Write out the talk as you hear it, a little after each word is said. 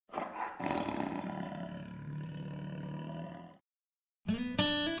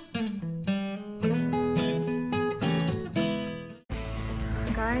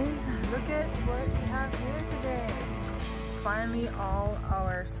what we have here today. Finally, all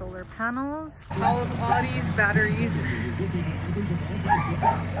our solar panels. How's all these batteries?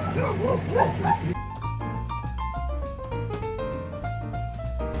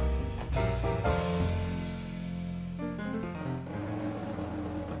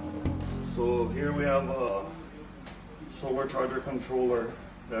 So here we have a solar charger controller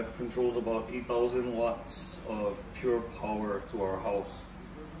that controls about 8,000 watts of pure power to our house,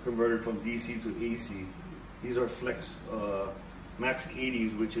 converted from DC to AC. These are Flex Max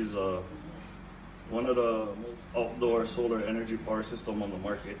 80s, which is one of the outdoor solar energy power system on the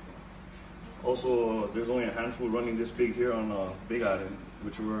market. Also, there's only a handful running this big here on Big Island,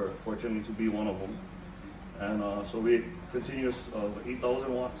 which we're fortunate to be one of them. And so we continuous of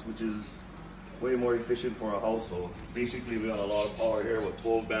 8,000 watts, which is way more efficient for a household. Basically, we got a lot of power here with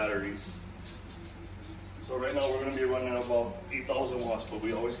 12 batteries. So right now we're going to be running about 8,000 watts, but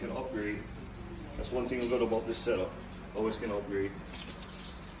we always can upgrade. That's one thing good about this setup. Always can upgrade.